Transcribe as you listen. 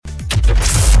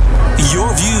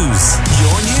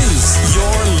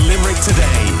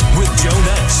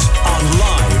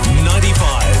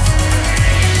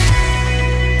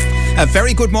A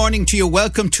very good morning to you.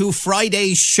 Welcome to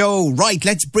Friday's show. Right,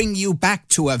 let's bring you back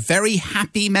to a very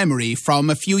happy memory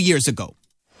from a few years ago.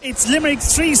 It's Limerick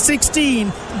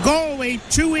 316, Galway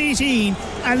 218,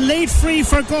 a late free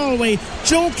for Galway.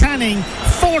 Joe Canning,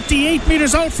 48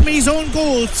 metres out from his own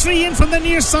goal, 3 in from the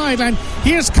near sideline.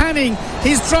 Here's Canning,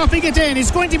 he's dropping it in,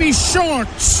 it's going to be short.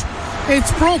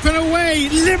 It's broken away,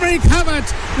 Limerick have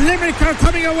it. Limerick are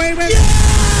coming away with... Yeah!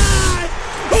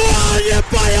 Oh, yeah,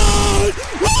 by all!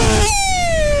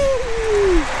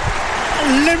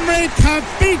 Limerick have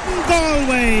beaten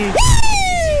Galway.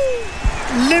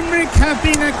 Limerick have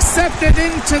been accepted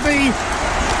into the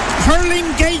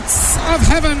hurling gates of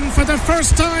heaven for the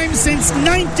first time since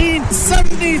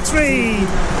 1973.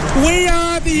 We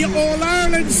are the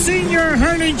All-Ireland Senior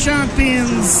Hurling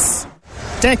Champions.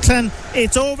 Declan,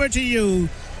 it's over to you.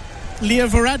 Leah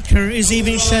Varadkar is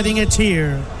even shedding a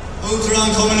tear. Out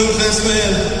around coming out this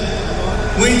way.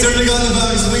 Winter the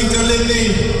Gallivars, winter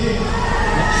Lindy.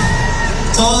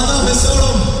 Tana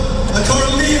Hisorum, a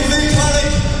currently in Vic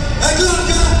Panic, a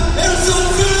Glocka,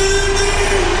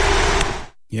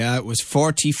 Yeah, it was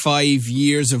 45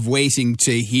 years of waiting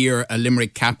to hear a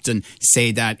Limerick captain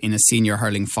say that in a senior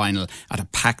hurling final at a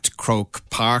packed Croke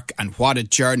Park. And what a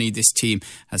journey this team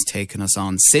has taken us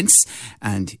on since.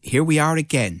 And here we are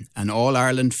again, an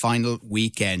All-Ireland final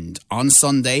weekend on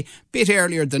Sunday. Bit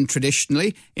earlier than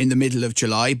traditionally, in the middle of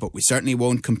July, but we certainly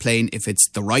won't complain if it's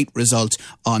the right result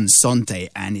on Sunday.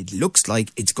 And it looks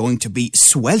like it's going to be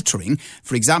sweltering.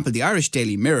 For example, the Irish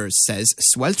Daily Mirror says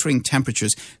sweltering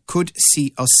temperatures could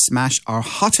see us smash our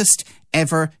hottest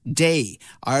ever day.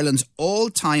 Ireland's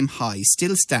all-time high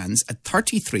still stands at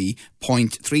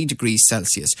 33.3 degrees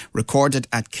Celsius, recorded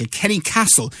at Kilkenny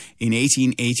Castle in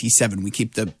 1887. We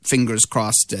keep the fingers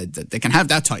crossed that they can have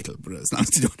that title, but as long as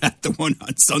they don't have the one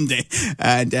on Sunday.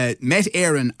 And Met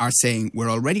Éireann are saying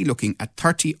we're already looking at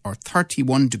 30 or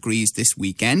 31 degrees this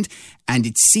weekend, and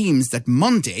it seems that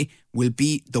Monday will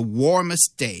be the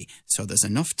warmest day, so there's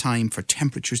enough time for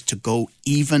temperatures to go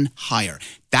even higher.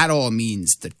 That all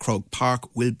means that Croke Park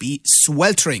will be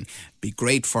sweltering. Be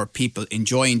great for people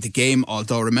enjoying the game,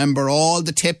 although remember all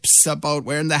the tips about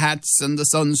wearing the hats and the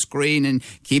sunscreen and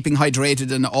keeping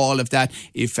hydrated and all of that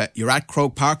if you're at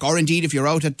Croke Park, or indeed if you're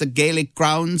out at the Gaelic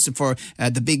grounds for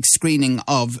the big screening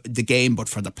of the game. But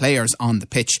for the players on the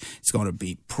pitch, it's going to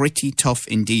be pretty tough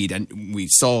indeed. And we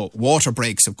saw water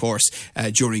breaks, of course,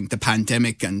 during the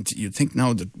pandemic, and you'd think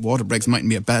now that water breaks mightn't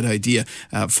be a bad idea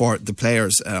for the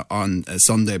players on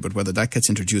Sunday, but whether that gets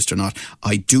introduced or not,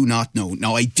 I do not know.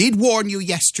 Now, I did warn you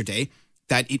yesterday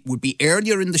that it would be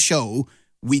earlier in the show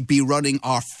we'd be running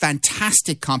our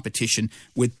fantastic competition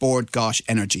with Bord Gáis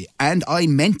Energy, and I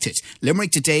meant it.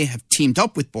 Limerick Today have teamed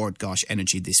up with Bord Gáis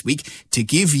Energy this week to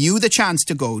give you the chance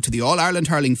to go to the All-Ireland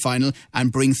Hurling Final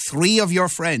and bring 3 of your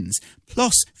friends,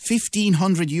 plus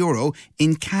 €1,500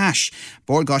 in cash.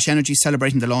 Bord Gáis Energy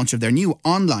celebrating the launch of their new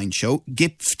online show,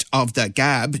 Gift of the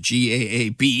Gab,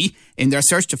 G-A-A-B, in their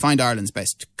search to find Ireland's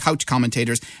best couch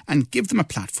commentators and give them a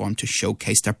platform to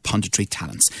showcase their punditry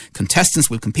talents. Contestants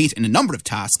will compete in a number of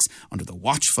tasks under the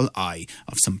watchful eye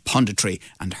of some punditry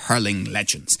and hurling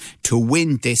legends. To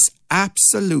win this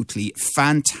absolutely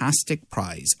fantastic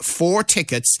prize, 4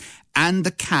 tickets and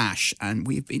the cash, and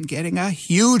we've been getting a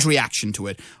huge reaction to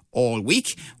it all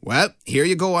week. Well, here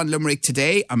you go on Limerick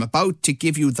Today. I'm about to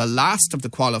give you the last of the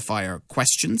qualifier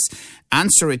questions.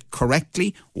 Answer it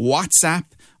correctly. WhatsApp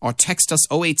or text us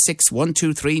 086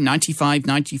 123 95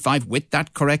 95 with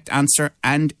that correct answer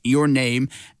and your name,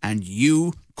 and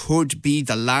you could be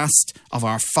the last of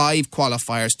our 5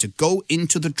 qualifiers to go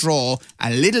into the draw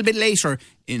a little bit later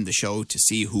in the show to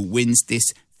see who wins this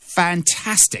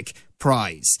fantastic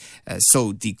prize.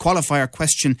 So the qualifier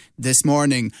question this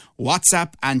morning,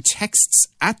 WhatsApp and texts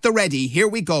at the ready. Here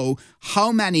we go.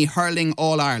 How many hurling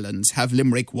All-Irelands have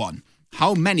Limerick won?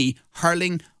 How many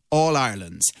hurling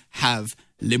All-Irelands have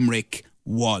Limerick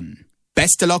won?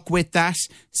 Best of luck with that.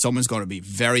 Someone's going to be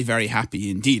very, very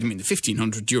happy indeed. I mean, the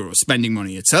 €1,500 spending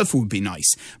money itself would be nice,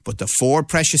 but the 4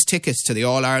 precious tickets to the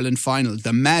All-Ireland final,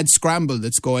 the mad scramble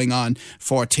that's going on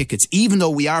for tickets, even though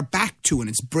we are back to, and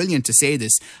it's brilliant to say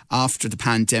this after the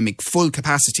pandemic, full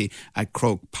capacity at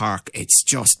Croke Park. It's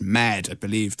just mad. I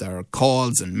believe there are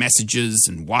calls and messages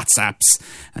and WhatsApps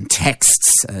and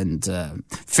texts and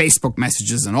Facebook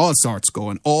messages and all sorts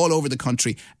going all over the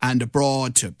country and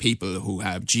abroad to people who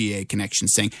have GA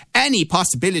connections saying any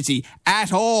possibility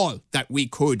at all that we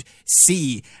could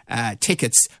see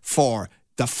tickets for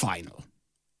the final.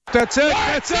 That's it,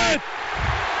 that's it!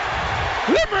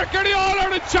 Limerick are the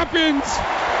All-Ireland champions!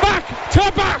 Back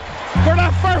to back for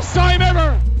the first time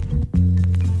ever!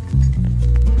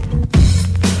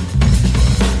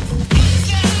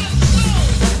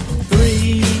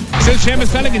 Still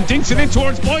Seamus Felligan dinks it in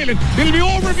towards Boylan. It'll be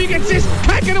over if he gets this.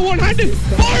 Can't get it one-handed.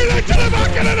 Boylan to the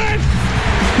back of the net.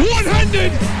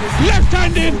 One-handed,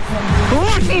 left-handed,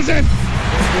 rattles it.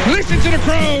 Listen to the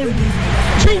crowd.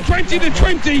 220 to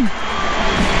 20.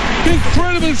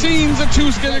 Incredible scenes at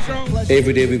two skilled crowd.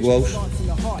 Every day we go out,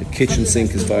 the kitchen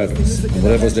sink is fired at us, and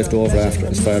whatever's left over after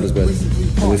is fired as well.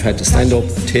 And we've had to stand up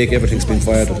and take everything's been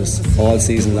fired at us all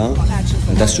season long,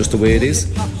 and that's just the way it is,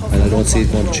 and I don't see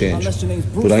it going to change.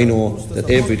 But I know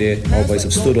that every day our boys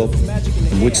have stood up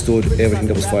and withstood everything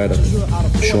that was fired at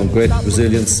them, shown great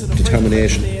resilience,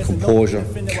 determination, composure,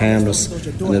 calmness,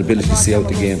 and an ability to see out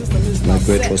the game. And I have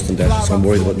great trust in that, so I'm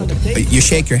worried about nothing. You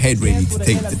shake your head really to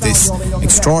think that this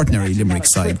extraordinary Limerick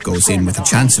side goes in with a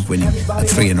chance of winning a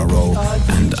 3 in a row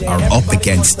and are up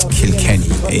against Kilkenny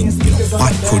in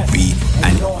what could be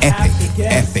an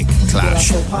epic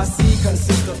clash.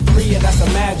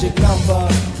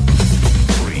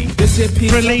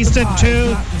 Released it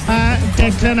to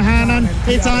Declan Hannon.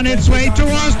 It's on its way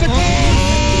towards the goal.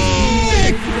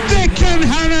 Declan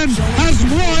Hannon has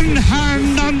one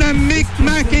hand on the Mick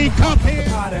Mackey Cup here.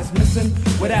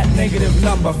 Where that negative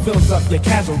number fills up your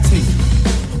casualty.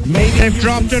 They've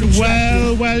dropped it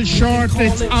well short.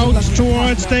 It's out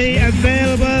towards the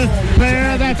available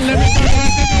player that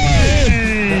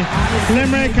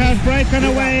Limerick has broken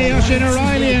away. Oisin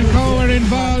O'Reilly and co are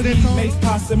involved in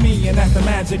me, and that's the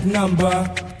magic number.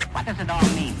 What does it all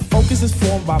mean? Focus is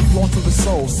formed by flaunt of the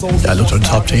soul. Yeah, look, they're the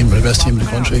top team, they're the best team in the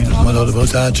country. There's no doubt about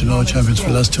that. Champions for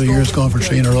the last 2 years, going for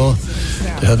 3 in a row.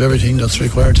 They have everything that's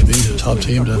required to be a top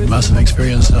team. They have massive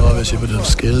experience now, obviously, but they have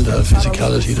skill, they have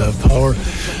physicality, they have power.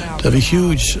 They have a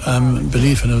huge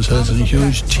belief in themselves and a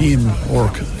huge team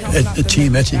work, a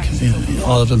team ethic.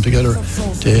 All of them together,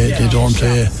 they don't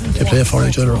play. They play for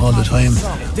each other all the time,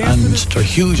 and they're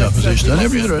huge opposition. And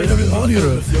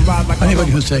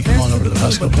anybody who's taken on over the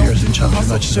past couple of years in championship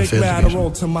matches have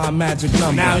failed to beat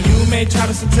them. Now you may try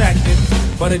to subtract it,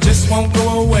 but it just won't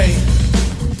go away.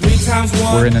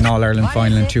 We're in an All-Ireland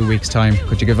final in 2 weeks' time.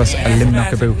 Could you give us a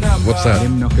Limnockaboo? What's that?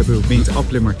 Limnockaboo means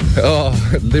up Limerick. Oh,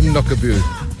 Limnockaboo.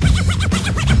 1, 2,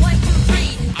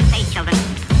 3, and say, children,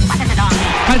 what does it all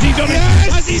mean? Has he done it?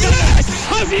 Yes! Has he done it?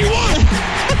 Has he won?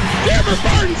 Dermot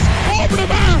Burns over the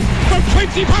bar from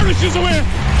 20 parishes away.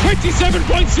 27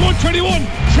 points to 121.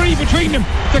 3 between them.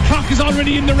 The clock is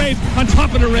already in the red, on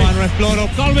top of the red. Blown up.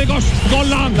 Galway Gus, go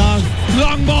long ball.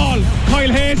 Kyle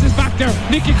Hayes is back there.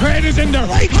 Nicky Crane is in there.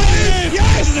 Right, Kyle Hayes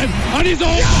yes! is on his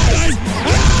own. Yes!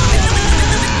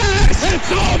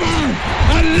 It's over,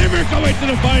 and Limerick go into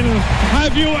the final.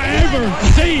 Have you ever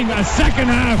seen a second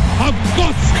half of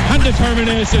guts and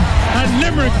determination? And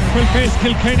Limerick will face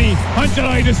Kilkenny on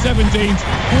July the 17th.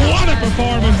 What a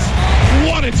performance!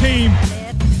 What a team!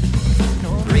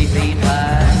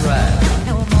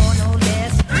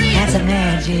 That's a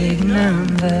magic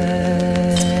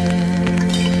number.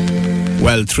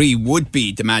 Well, 3 would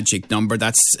be the magic number.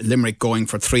 That's Limerick going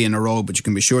for 3 in a row, but you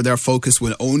can be sure their focus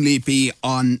will only be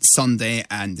on Sunday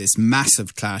and this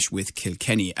massive clash with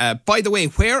Kilkenny. By the way,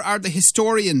 where are the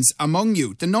historians among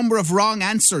you? The number of wrong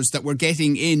answers that we're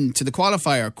getting into the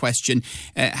qualifier question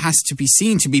has to be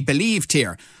seen to be believed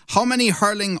here. How many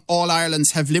hurling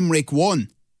All-Irelands have Limerick won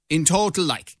in total,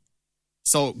 like?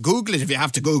 So Google it if you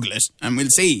have to Google it, and we'll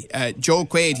see. Joe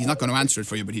Quaid, he's not going to answer it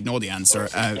for you, but he'd know the answer.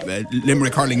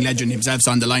 Limerick hurling legend himself's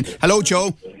on the line. Hello,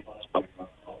 Joe.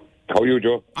 How are you,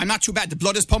 Joe? I'm not too bad. The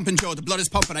blood is pumping, Joe. The blood is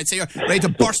pumping. I'd say you're ready to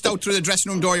burst out through the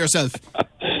dressing room door yourself.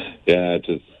 Yeah,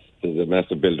 there's a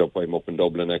massive build-up. I'm up in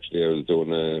Dublin, actually. I was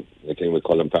doing a thing with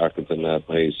Colin Parkinson last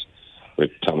night with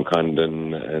Tom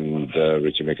Condon and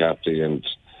Richie McCarthy, and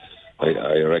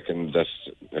I reckon that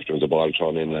if there was a ball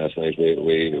thrown in last night,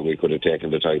 we could have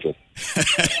taken the title.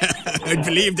 I'd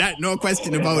believe that, no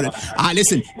question about it.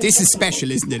 Listen, this is special,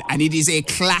 isn't it? And it is a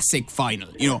classic final.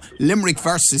 Limerick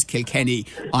versus Kilkenny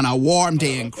on a warm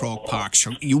day in Croke Park.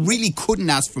 Sure, you really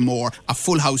couldn't ask for more. A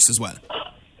full house as well.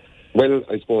 Well,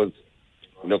 I suppose,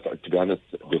 look, to be honest,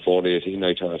 before 18,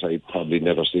 I thought I'd probably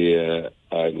never see a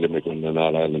Limerick win in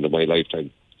All-Ireland in my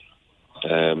lifetime.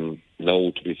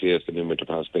 Now to be faced in with the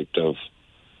prospect of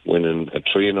winning a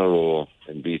 3 in a row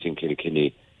and beating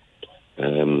Kilkenny.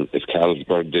 If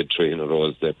Carlsberg did 3 in a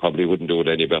row, they probably wouldn't do it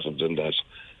any better than that.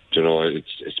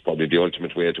 It's probably the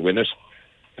ultimate way to win it.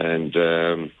 And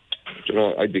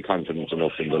I'd be confident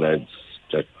enough in the lads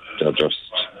that they're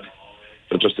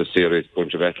just a serious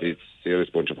bunch of athletes, serious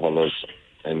bunch of hurlers,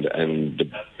 and the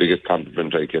biggest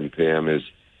compliment I can pay them is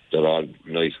there are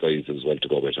nice guys as well to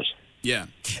go with it. Yeah.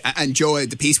 And Joe,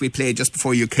 the piece we played just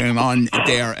before you came on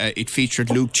there, it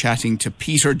featured Luke chatting to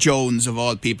Peter Jones, of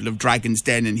all people, of Dragon's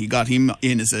Den, and he got him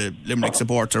in as a Limerick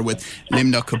supporter with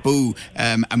Limna Kaboo.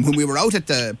 And when we were out at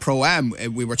the Pro-Am,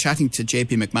 we were chatting to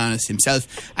JP McManus himself,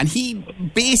 and he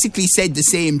basically said the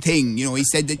same thing. You know, he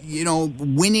said that, you know,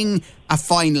 winning a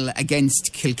final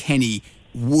against Kilkenny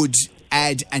would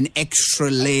add an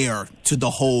extra layer to the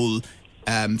whole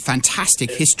fantastic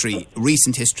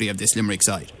recent history of this Limerick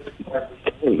side.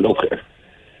 Look,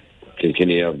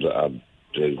 Kilkenny are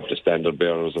the standard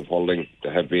bearers of hurling. They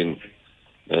have been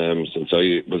since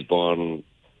I was born.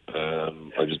 I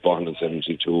was born in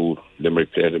 72.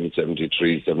 Limerick played him in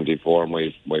 73, 74.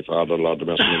 My father, Lord de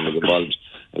Messelin, was involved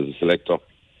as a selector.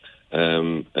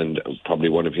 And probably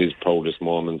one of his proudest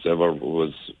moments ever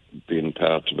was being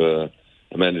part of a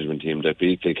management team that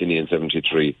beat Kilkenny in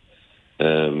 73.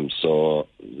 So,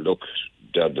 look,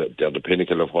 they're the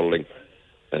pinnacle of hurling.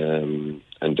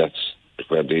 And that's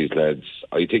where these lads,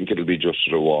 I think it'll be just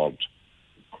a reward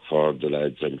for the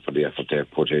lads and for the effort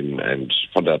they've put in and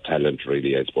for their talent,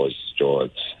 really, I suppose, Joe.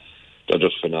 They're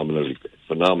just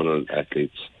phenomenal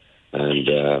athletes. And,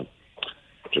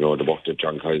 you know, the work that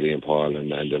John Kiley and Paul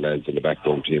and the lads in the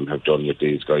backbone team have done with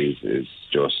these guys is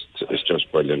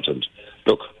just brilliant. And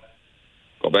look,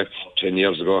 go back 10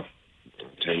 years ago,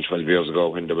 10, 12 years ago,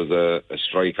 when there was a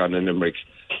strike on in Limerick,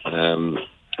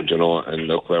 you know, and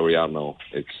look where we are now.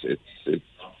 It's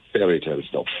fairy tale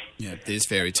stuff. Yeah, it is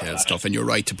fairy tale stuff, and you're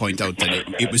right to point out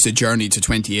that it was a journey to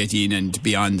 2018 and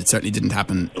beyond. It certainly didn't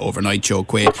happen overnight, Joe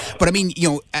Quaid. But I mean, you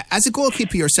know, as a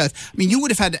goalkeeper yourself, I mean, you would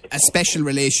have had a special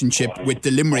relationship with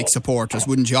the Limerick supporters,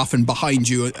 wouldn't you? Often behind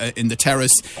you in the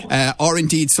terrace, or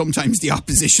indeed sometimes the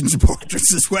opposition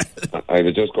supporters as well. I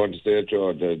was just going to say,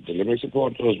 Joe, the Limerick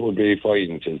supporters would be fine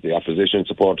until the opposition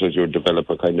supporters you would develop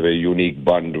a kind of a unique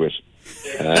bond with.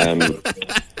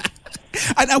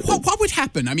 And what would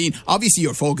happen? I mean, obviously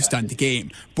you're focused on the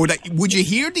game, but would you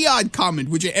hear the odd comment?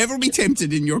 Would you ever be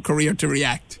tempted in your career to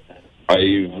react?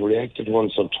 I've reacted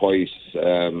once or twice.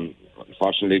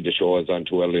 Unfortunately, the show is on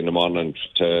too early in the morning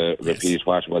to repeat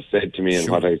what was said to me and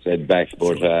what I said back.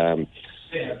 But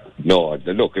no,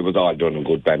 look, it was all done in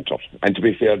good banter. And to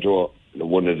be fair, Joe,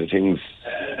 one of the things,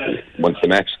 once the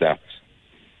match starts,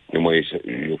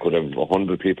 you could have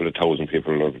 100 people, 1,000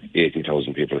 people, or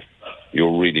 80,000 people.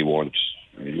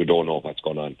 You don't know what's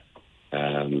going on.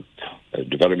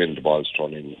 Development, the ball's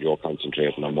turning, you're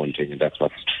concentrating on one thing, and that's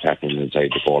what's happening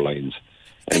inside the 4 lines.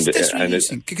 That's really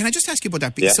interesting. Can I just ask you about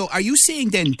that? Yeah. So are you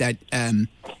saying then that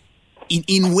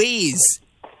in ways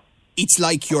it's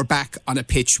like you're back on a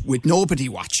pitch with nobody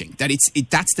watching, that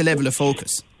that's the level of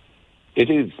focus? It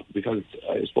is, because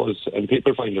I suppose, and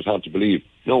people find it hard to believe.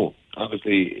 No,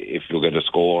 obviously, if you get a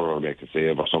score or make a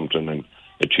save or something and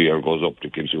a cheer goes up,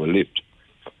 it gives you a lift.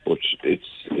 But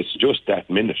it's just that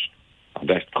minute,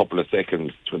 that couple of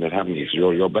seconds when it happens.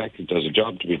 You're back, there's a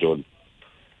job to be done.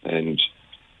 And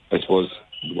I suppose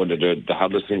one of the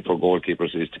hardest thing for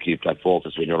goalkeepers is to keep that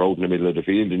focus. When you're out in the middle of the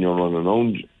field and you're running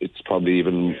around, it's probably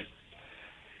even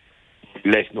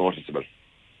less noticeable.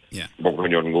 Yeah. But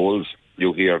when you're in goals,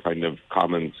 you hear kind of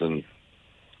comments and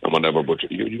whatever, but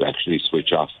you actually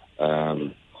switch off.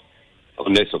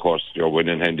 Unless, of course, you're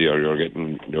winning handy or you're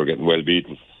getting well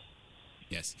beaten.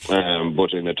 Yes.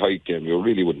 But in a tight game, you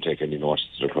really wouldn't take any notice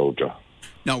to the crowd, Joe.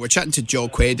 No, we're chatting to Joe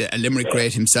Quaid, a Limerick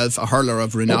great himself, a hurler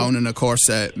of renown, and of course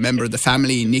a member of the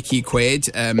family, Nicky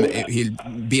Quaid. He'll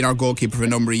been our goalkeeper for a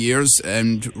number of years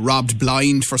and robbed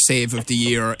blind for save of the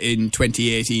year in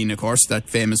 2018, of course, that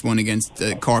famous one against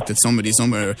Cork that somebody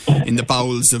somewhere in the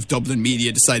bowels of Dublin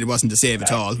media decided wasn't a save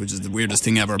at all, which is the weirdest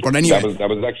thing ever. But anyway, that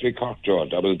was actually Cork, Joe.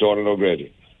 That was Donald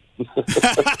O'Grady. We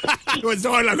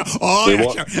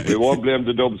won't blame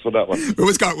the Dubs for that one. It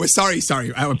was God. Sorry.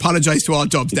 I apologise to all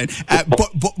Dubs then.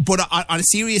 But on a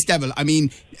serious level, I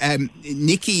mean,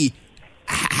 Nicky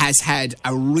has had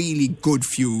a really good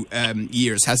few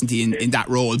years, hasn't he, in that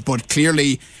role? But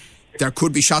clearly, there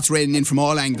could be shots raining in from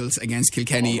all angles against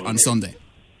Kilkenny on Sunday.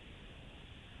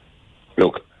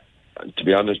 Look, to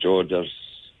be honest, Joe, they're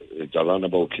on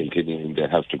about Kilkenny and they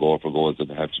have to go for goals and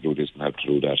they have to do this and have to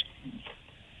do that.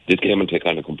 This game will take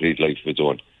on a complete life of its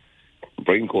own.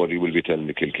 Brian Cody will be telling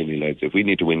the Kilkenny lads, if we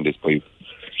need to win this by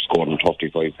scoring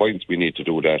 35 points, we need to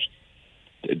do that.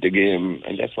 The game,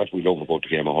 and that's what we love about the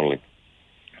game of hurling.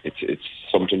 It's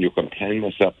something you can plan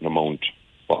a certain amount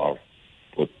for,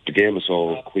 but the game is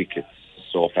so quick, it's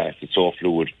so fast, it's so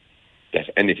fluid that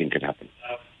anything can happen.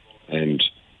 And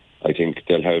I think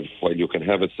they'll have, while you can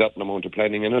have a certain amount of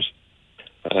planning in it,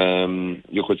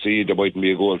 you could see there mightn't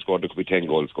be a goal scored, there could be 10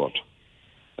 goals scored.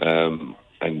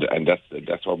 and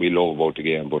that's what we love about the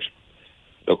game. But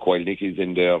look, while Nicky's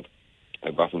in there,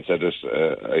 I've often said it.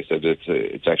 I said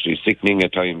it's actually sickening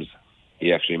at times.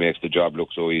 He actually makes the job look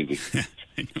so easy.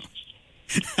 I know.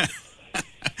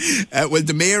 Well,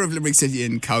 the Mayor of Limerick City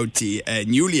and County,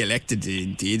 newly elected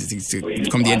indeed, it's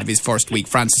come the end of his first week.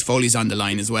 Francis Foley's on the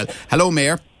line as well. Hello,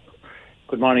 Mayor.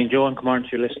 Good morning, Joe, and good morning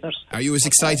to your listeners. Are you as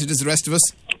excited as the rest of us?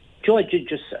 Joe, I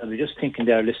was just thinking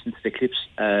there, listening to the clips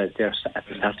there at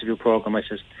the start of your programme. I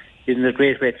says, isn't it a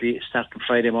great way to be starting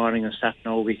Friday morning and starting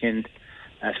our weekend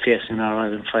facing our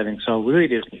Ireland fighting? So we're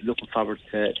really looking forward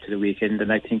to the weekend,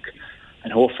 and I think,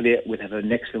 and hopefully we'll have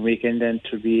an excellent weekend, and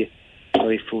to be a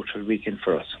very fruitful weekend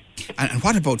for us. And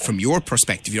what about from your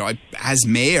perspective? You know, as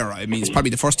Mayor, I mean, it's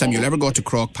probably the first time you'll ever go to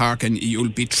Croke Park, and you'll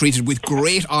be treated with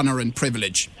great honour and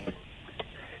privilege.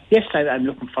 Yes, I'm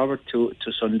looking forward to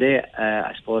Sunday.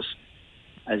 I suppose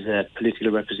as a political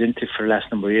representative for the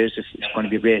last number of years, it's going to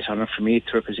be a great honour for me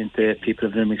to represent the people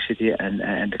of Limerick City and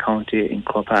the county in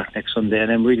Croke Park next Sunday.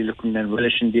 And I'm really looking and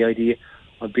relishing the idea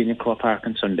of being in Croke Park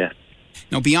on Sunday.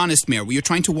 Now, be honest, Mayor, were you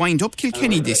trying to wind up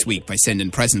Kilkenny this week by sending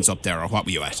presents up there, or what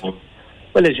were you at?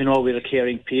 Well, as you know, we're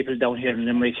caring people down here in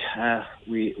Limerick.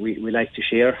 We like to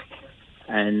share,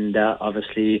 and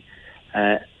obviously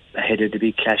ahead of the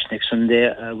big clash next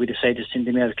Sunday, we decided to send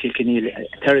the Mayor of Kilkenny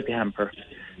a therapy hamper.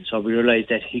 So we realised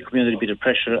that he could be under a bit of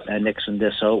pressure next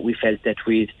Sunday, so we felt that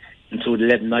we'd include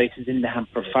 11 items in the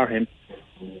hamper for him.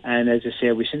 And as I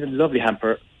say, we sent him a lovely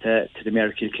hamper to the Mayor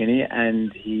of Kilkenny,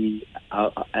 and he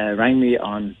rang me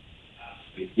on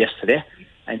yesterday,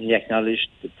 and he acknowledged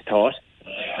the thought,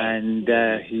 and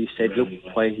he said, look,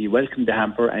 why he welcomed the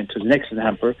hamper, and to the next to the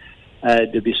hamper,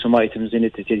 there'd be some items in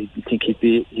it that he think he'd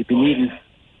be needing.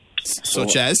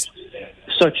 Such as,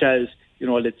 you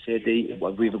know, let's say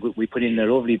we put in a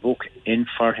lovely book in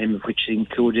for him, which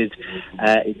included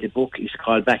the book is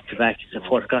called Back to Back. It's a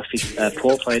photographic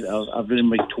profile of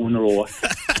Limerick 2 in a row.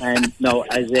 And now,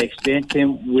 as I explained to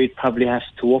him, we'd probably have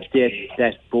to update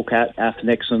that book after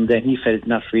next Sunday. And he felt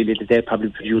not really that they're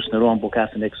probably producing their own book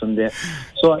after next Sunday.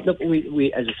 So look,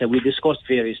 we as I said, we discussed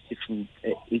various different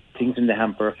things in the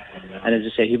hamper, and as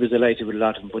I say, he was delighted with a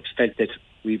lot of them, but felt that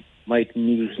he might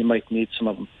need some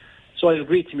of them. So I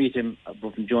agreed to meet him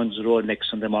above in Jones Road next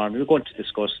Sunday morning. We were going to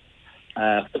discuss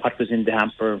what was in the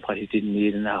hamper and what he didn't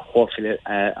need, and hopefully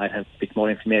I'll have a bit more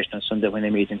information on Sunday when I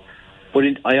meet him. But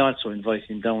I also invited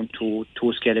him down to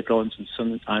Skellig Grounds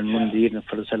on Monday evening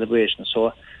for the celebration.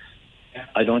 So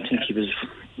I don't think he was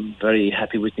very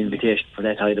happy with the invitation for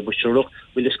that either. But sure, look,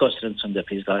 we'll discuss it on Sunday,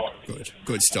 please God.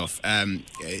 Good stuff.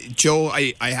 Joe,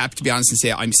 I have to be honest and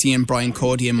say I'm seeing Brian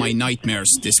Cody in my nightmares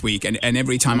this week, and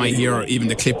every time I hear even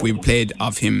the clip we played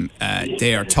of him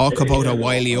there, talk about a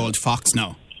wily old fox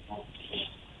now.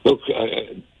 Look,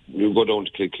 you go down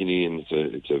to Kilkenny, and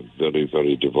it's a very,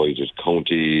 very divided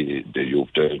county. You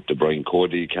have the Brian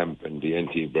Cody camp and the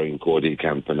anti-Brian Cody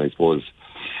camp, and I suppose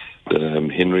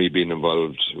Henry being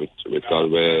involved with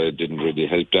Galway didn't really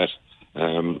help that.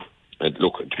 And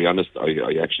look, to be honest,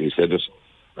 I actually said it.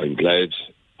 I'm glad,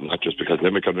 not just because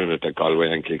Limerick are in it, that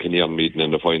Galway and Kilkenny are meeting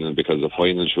in the final, because the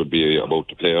final should be about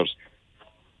the players.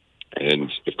 And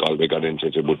if Galway got into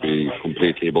it, it would be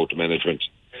completely about the management.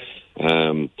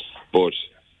 But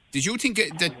did you think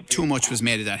that too much was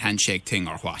made of that handshake thing,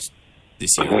 or what,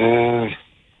 this year?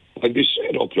 I'd be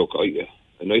straight up. Look, I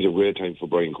had a great time for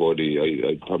Brian Cody.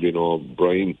 I probably know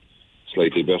Brian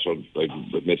slightly better.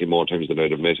 I've met him more times than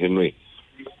I'd have met Henry.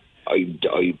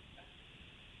 I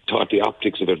thought the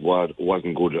optics of it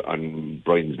wasn't good on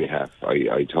Brian's behalf.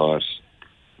 I thought,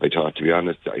 to be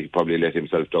honest, he probably let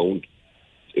himself down.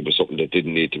 It was something that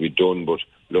didn't need to be done. But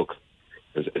look,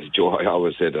 as Joe, I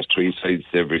always say, there's three sides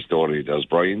to every story. There's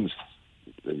Brian's,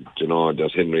 you know,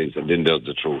 there's Henry's, and then there's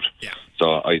the truth. Yeah.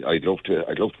 So I'd love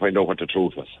to find out what the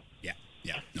truth was.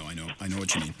 Yeah, no, I know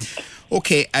what you mean.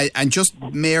 Okay, and just,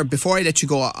 Mayor, before I let you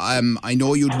go, I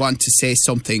know you'd want to say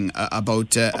something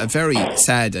about a very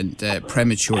sad and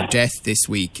premature death this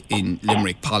week in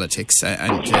Limerick politics,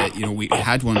 and you know, we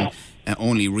had one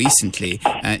only recently.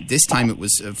 This time it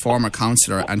was a former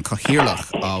councillor and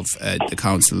Cathaoirleach of the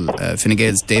council, Fine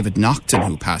Gael's David Naughton,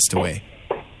 who passed away.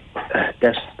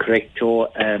 That's correct, Joe.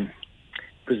 It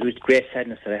was with great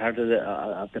sadness that I heard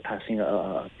of the passing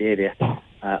of Davy.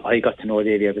 I got to know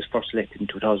Davy. I was first elected in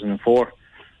 2004,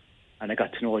 and I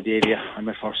got to know Davy on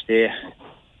my first day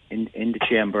in the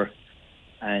chamber.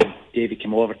 And Davy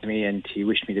came over to me and he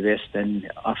wished me the best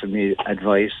and offered me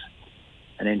advice.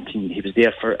 And then he was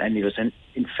there and he was,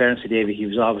 in fairness to Davy, he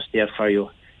was always there for you.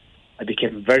 I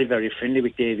became very, very friendly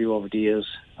with Davy over the years,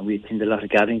 and we attended a lot of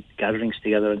gatherings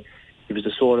together. And he was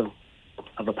the soul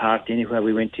of a party. Anywhere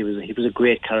we went, he was a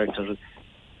great character.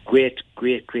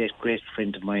 great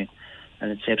friend of mine.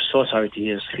 And I'm so sorry to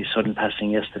hear his sudden passing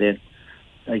yesterday.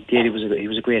 Like Davy he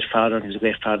was a great father, and he was a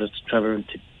great father to Trevor and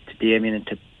to Damien and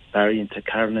to Barry and to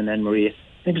Karen and Anne Marie.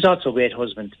 He was also a great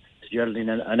husband to Geraldine,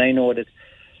 and I know that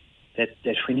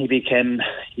when he became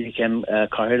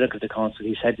Cathaoirleach of the council,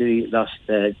 he said that he lost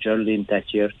Geraldine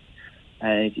that year,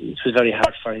 and it was very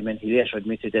hard for him. And he later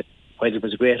admitted that while it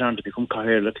was a great honour to become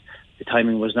Cathaoirleach, the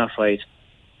timing was not right,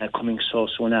 coming so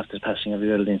soon after the passing of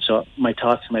Geraldine. So my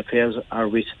thoughts and my prayers are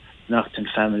with the Naughton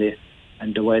family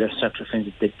and the wider circle of friends.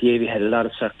 That Davy had a lot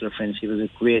of circle of friends. He was a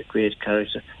great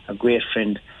character, a great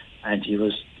friend, and he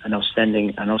was an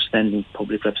outstanding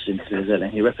public representative as well.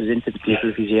 And he represented the people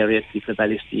of his area, the people of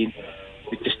Ballysteen,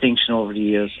 with distinction over the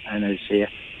years. And I'd say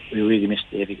we really missed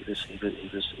Davy. He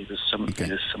was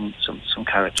some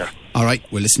character. All right,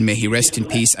 well listen, may he rest in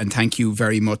peace, and thank you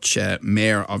very much,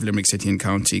 Mayor of Limerick City and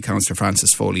County, Councillor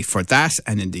Francis Foley, for that,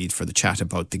 and indeed for the chat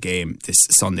about the game this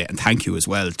Sunday. And thank you as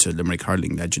well to Limerick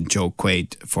hurling legend Joe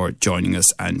Quaid for joining us.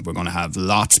 And we're going to have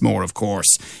lots more, of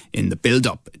course, in the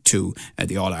build-up to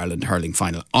the All-Ireland hurling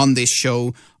final on this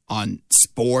show, on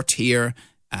Sport here,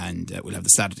 and we'll have the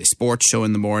Saturday Sports show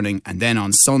in the morning, and then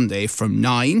on Sunday from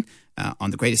 9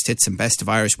 on the Greatest Hits and Best of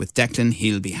Irish with Declan.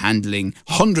 He'll be handling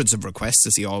hundreds of requests,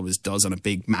 as he always does on a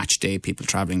big match day, people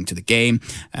travelling to the game.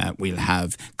 We'll have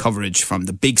coverage from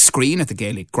the big screen at the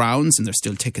Gaelic grounds, and there's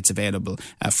still tickets available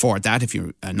for that if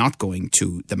you're not going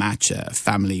to the match.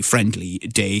 Family friendly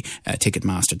day,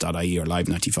 ticketmaster.ie or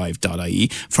live95.ie.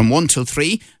 From 1 till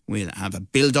 3 we'll have a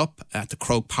build-up at the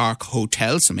Croke Park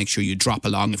Hotel, so make sure you drop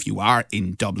along if you are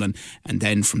in Dublin. And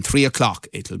then from 3 o'clock,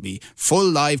 it'll be full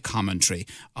live commentary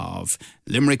of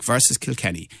Limerick versus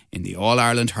Kilkenny in the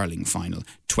All-Ireland Hurling Final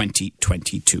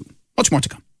 2022. Much more to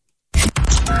come.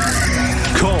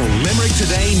 Call Limerick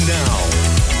today now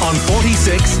on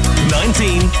 46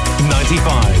 19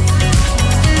 95.